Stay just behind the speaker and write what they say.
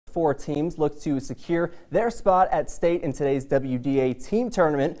4 teams look to secure their spot at state in today's WDA team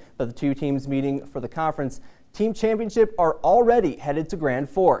tournament, but the 2 teams meeting for the conference team championship are already headed to Grand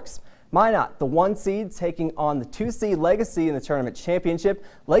Forks. Minot, the 1 seed, taking on the 2 seed Legacy in the tournament championship.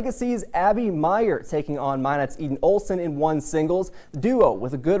 Legacy's Abby Meyer taking on Minot's Eden Olson in 1 singles. The duo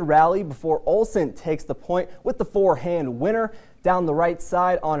with a good rally before Olson takes the point with the forehand winner down the right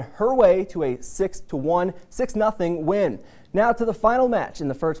side on her way to a 6-1, 6-0 win. Now to the final match in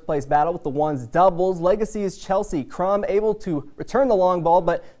the first place battle with the 1's doubles. Legacy's Chelsea Crum able to return the long ball,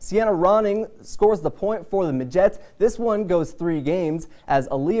 but Sienna Ronning scores the point for the Majettes. This one goes 3 games as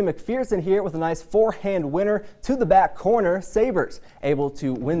Aaliyah McPherson here with a nice forehand winner to the back corner. Sabres able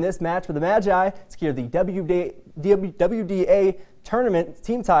to win this match for the Magi, secure the WDA tournament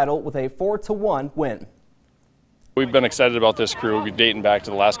team title with a 4-1 win. We've been excited about this crew dating back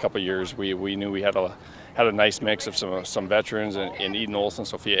to the last couple of years. We knew we had a nice mix of some veterans in Eden Olson,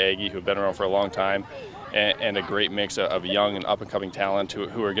 Sophia Aggie, who have been around for a long time, and a great mix of young and up-and-coming talent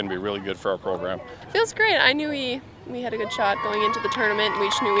who are going to be really good for our program. Feels great. I knew we had a good shot going into the tournament. We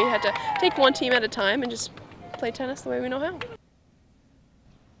just knew we had to take 1 team at a time and just play tennis the way we know how.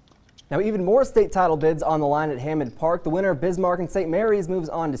 Now, even more state title bids on the line at Hammond Park. The winner of Bismarck and St. Mary's moves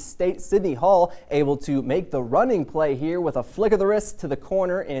on to state. Sydney Hall able to make the running play here with a flick of the wrist to the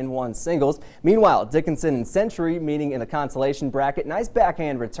corner in 1 singles. Meanwhile, Dickinson and Century meeting in the consolation bracket. Nice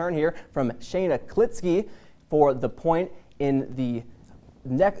backhand return here from Shayna Klitsky for the point in the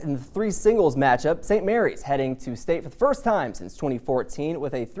 3 singles matchup. St. Mary's heading to state for the first time since 2014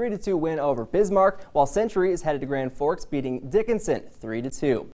 with a 3-2 win over Bismarck, while Century is headed to Grand Forks beating Dickinson 3-2.